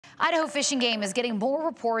Idaho Fish and Game is getting more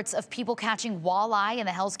reports of people catching walleye in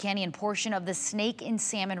the Hells Canyon portion of the Snake and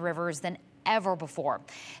Salmon rivers than ever before.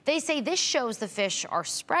 They say this shows the fish are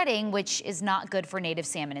spreading, which is not good for native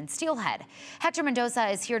salmon and steelhead. Hector Mendoza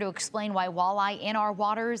is here to explain why walleye in our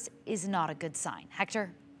waters is not a good sign.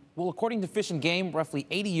 Hector? Well, according to Fish and Game, roughly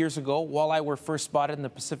 80 years ago, walleye were first spotted in the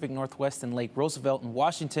Pacific Northwest in Lake Roosevelt in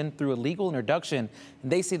Washington through a legal introduction.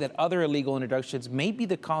 And they say that other illegal introductions may be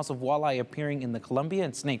the cause of walleye appearing in the Columbia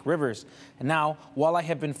and Snake rivers. And now, walleye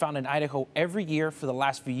have been found in Idaho every year for the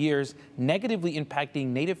last few years, negatively impacting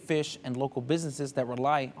native fish and local businesses that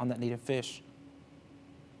rely on that native fish.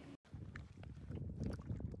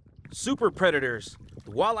 Super predators.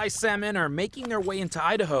 The walleye salmon are making their way into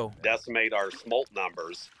Idaho. Decimate our smolt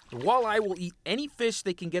numbers. The walleye will eat any fish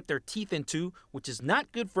they can get their teeth into, which is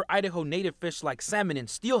not good for Idaho native fish like salmon and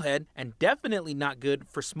steelhead, and definitely not good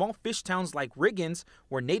for small fish towns like Riggins,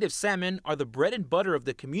 where native salmon are the bread and butter of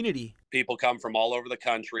the community. People come from all over the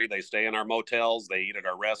country. They stay in our motels. They eat at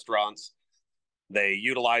our restaurants. They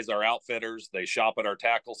utilize our outfitters. They shop at our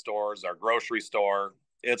tackle stores, our grocery store.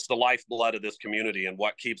 It's the lifeblood of this community and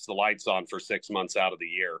what keeps the lights on for 6 months out of the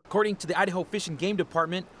year. According to the Idaho Fish and Game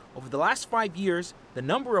Department, over the last 5 years, the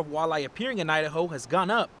number of walleye appearing in Idaho has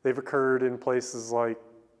gone up. They've occurred in places like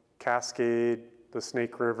Cascade, the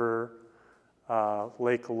Snake River,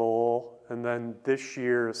 Lake Lowell, and then this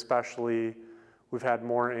year especially, we've had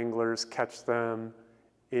more anglers catch them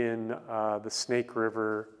in the Snake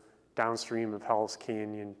River downstream of Hells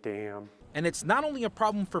Canyon Dam. And it's not only a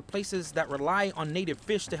problem for places that rely on native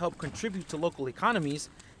fish to help contribute to local economies,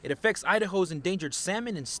 it affects Idaho's endangered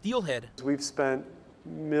salmon and steelhead. We've spent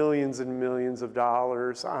millions and millions of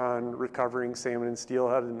dollars on recovering salmon and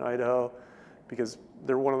steelhead in Idaho because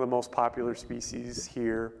they're one of the most popular species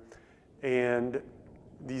here. And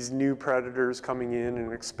these new predators coming in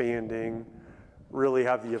and expanding really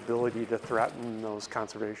have the ability to threaten those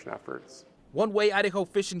conservation efforts. One way Idaho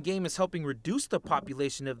Fish and Game is helping reduce the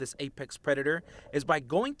population of this apex predator is by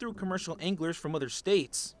going through commercial anglers from other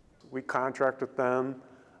states. We contract with them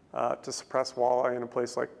to suppress walleye in a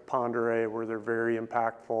place like Ponderay, where they're very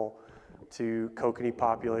impactful to kokanee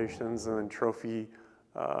populations and then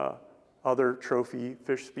other trophy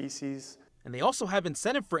fish species. And they also have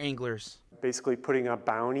incentive for anglers. Basically putting a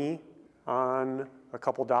bounty on, a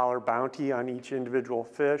couple dollar bounty on each individual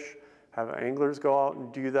fish, have anglers go out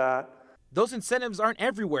and do that. Those incentives aren't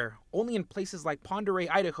everywhere, only in places like Ponderay,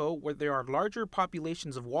 Idaho, where there are larger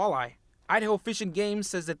populations of walleye. Idaho Fish and Game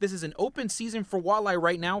says that this is an open season for walleye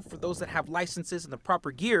right now for those that have licenses and the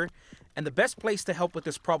proper gear, and the best place to help with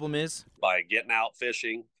this problem is by getting out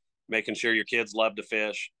fishing, making sure your kids love to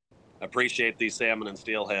fish, appreciate these salmon and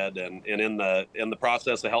steelhead, and in the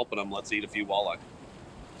process of helping them, let's eat a few walleye.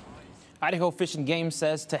 Idaho Fish and Game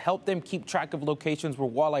says to help them keep track of locations where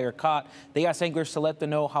walleye are caught, they ask anglers to let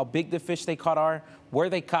them know how big the fish they caught are, where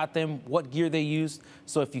they caught them, what gear they used.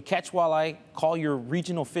 So if you catch walleye, call your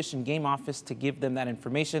regional fish and game office to give them that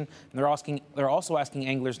information. And they're also asking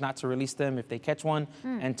anglers not to release them if they catch one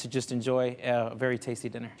and to just enjoy a very tasty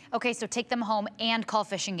dinner. Okay, so take them home and call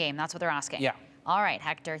Fish and Game. That's what they're asking. Yeah. All right,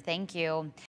 Hector, thank you.